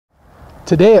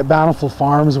Today at Bountiful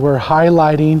Farms, we're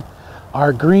highlighting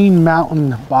our Green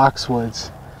Mountain Boxwoods.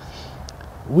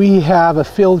 We have a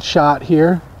field shot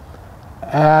here,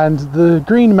 and the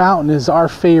Green Mountain is our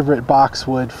favorite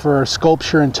boxwood for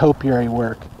sculpture and topiary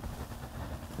work.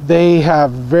 They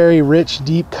have very rich,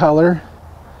 deep color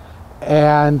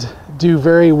and do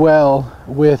very well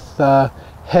with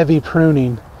heavy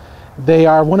pruning. They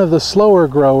are one of the slower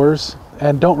growers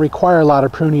and don't require a lot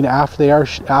of pruning after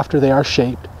they are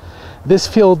shaped. This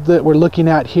field that we're looking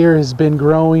at here has been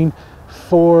growing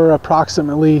for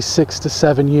approximately 6 to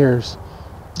 7 years.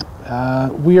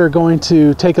 We are going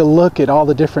to take a look at all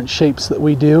the different shapes that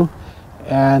we do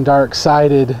and are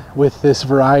excited with this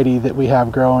variety that we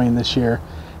have growing this year.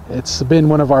 It's been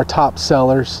one of our top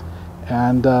sellers,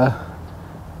 and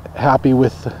happy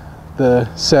with the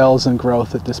sales and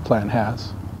growth that this plant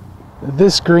has.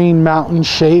 This Green Mountain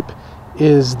shape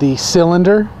is the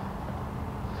cylinder.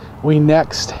 We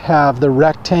next have the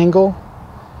rectangle,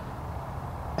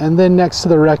 and then next to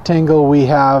the rectangle we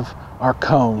have our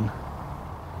cone.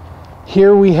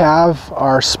 Here we have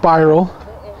our spiral,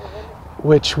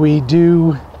 which we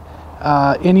do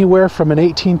anywhere from an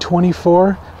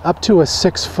 1824 up to a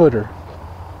 6-footer.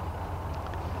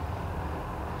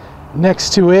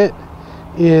 Next to it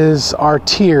is our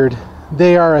tiered.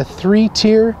 They are a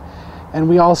 3-tier, and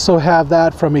we also have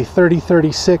that from a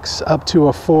 30-36 up to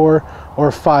a 4 or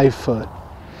 5 foot.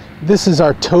 This is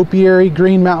our topiary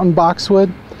Green Mountain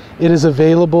Boxwood. It is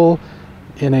available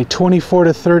in a 24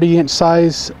 to 30 inch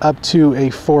size up to a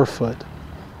 4 foot.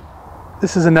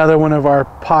 This is another one of our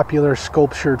popular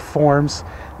sculptured forms.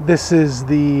 This is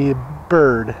the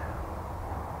bird.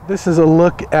 This is a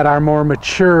look at our more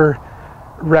mature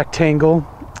rectangle.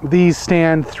 These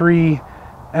stand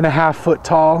 3.5 foot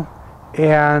tall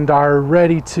and are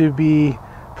ready to be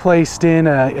placed in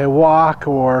a walk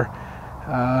or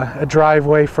a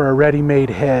driveway for a ready-made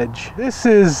hedge. This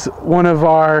is one of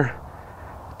our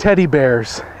teddy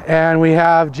bears, and we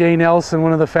have Todd Nelson,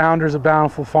 one of the founders of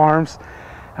Bountiful Farms,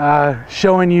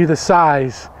 showing you the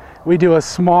size. We do a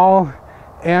small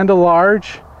and a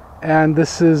large, and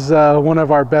this is one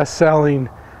of our best-selling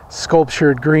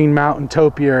sculptured Green Mountain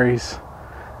topiaries.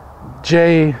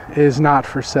 Jay is not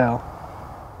for sale.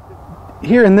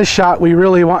 Here in this shot, we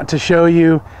really want to show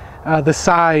you the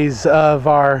size of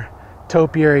our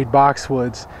topiary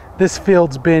boxwoods. This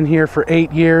field's been here for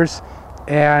 8 years,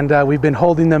 and we've been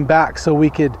holding them back so we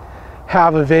could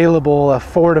have available a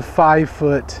 4 to 5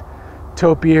 foot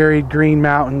topiary Green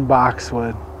Mountain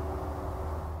Boxwood.